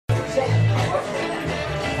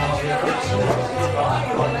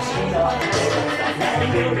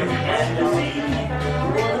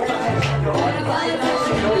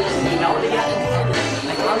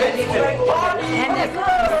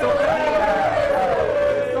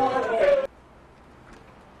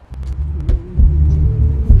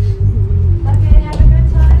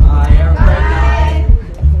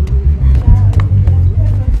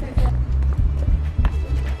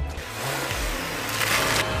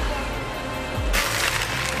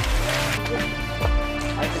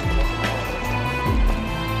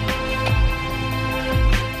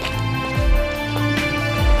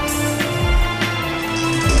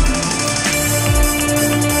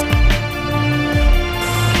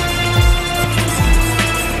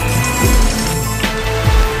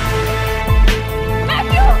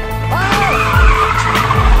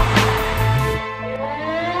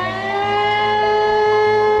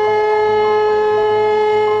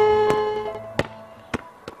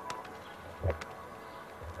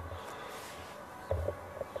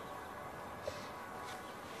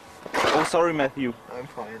Oh, sorry, Matthew. I'm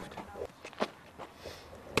fine.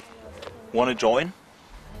 Wanna join?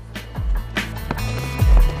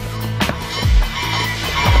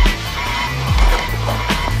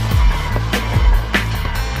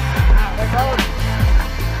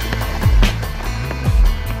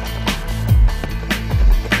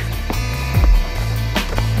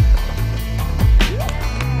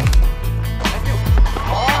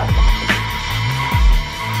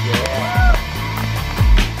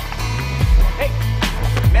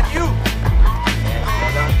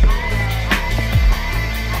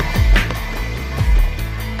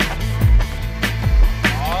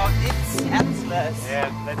 Yeah,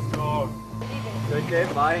 let's go. Okay,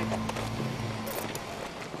 bye.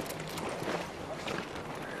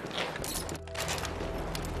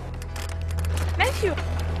 Matthew!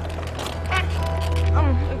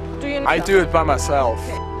 Do you know? I do it by myself.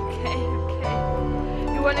 Okay.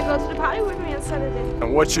 You wanna go to the party with me on Saturday?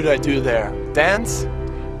 And what should I do there? Dance?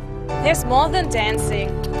 There's more than dancing.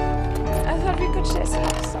 I thought we could just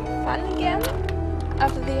have some fun again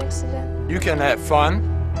after the accident. You can have fun.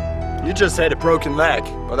 You just had a broken leg,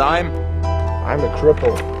 but I'm a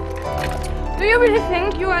cripple. Do you really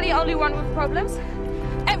think you are the only one with problems?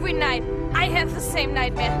 Every night, I have the same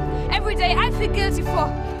nightmare. Every day, I feel guilty for...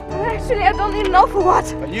 Well, actually, I don't even know for what.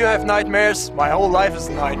 When you have nightmares, my whole life is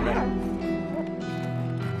a nightmare.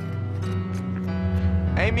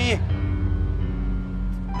 Amy!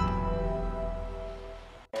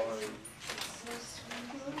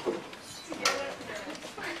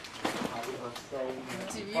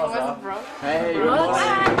 Hey,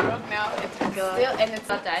 Broke now, it's still, and it's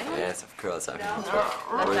not diamond? yes, of course. Not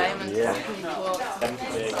diamond, Yeah. it's pretty cool.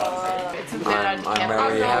 It's a bit I'm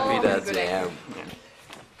very happy that I am.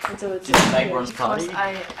 Did you like one's party?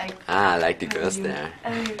 I like the girls there.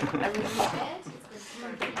 I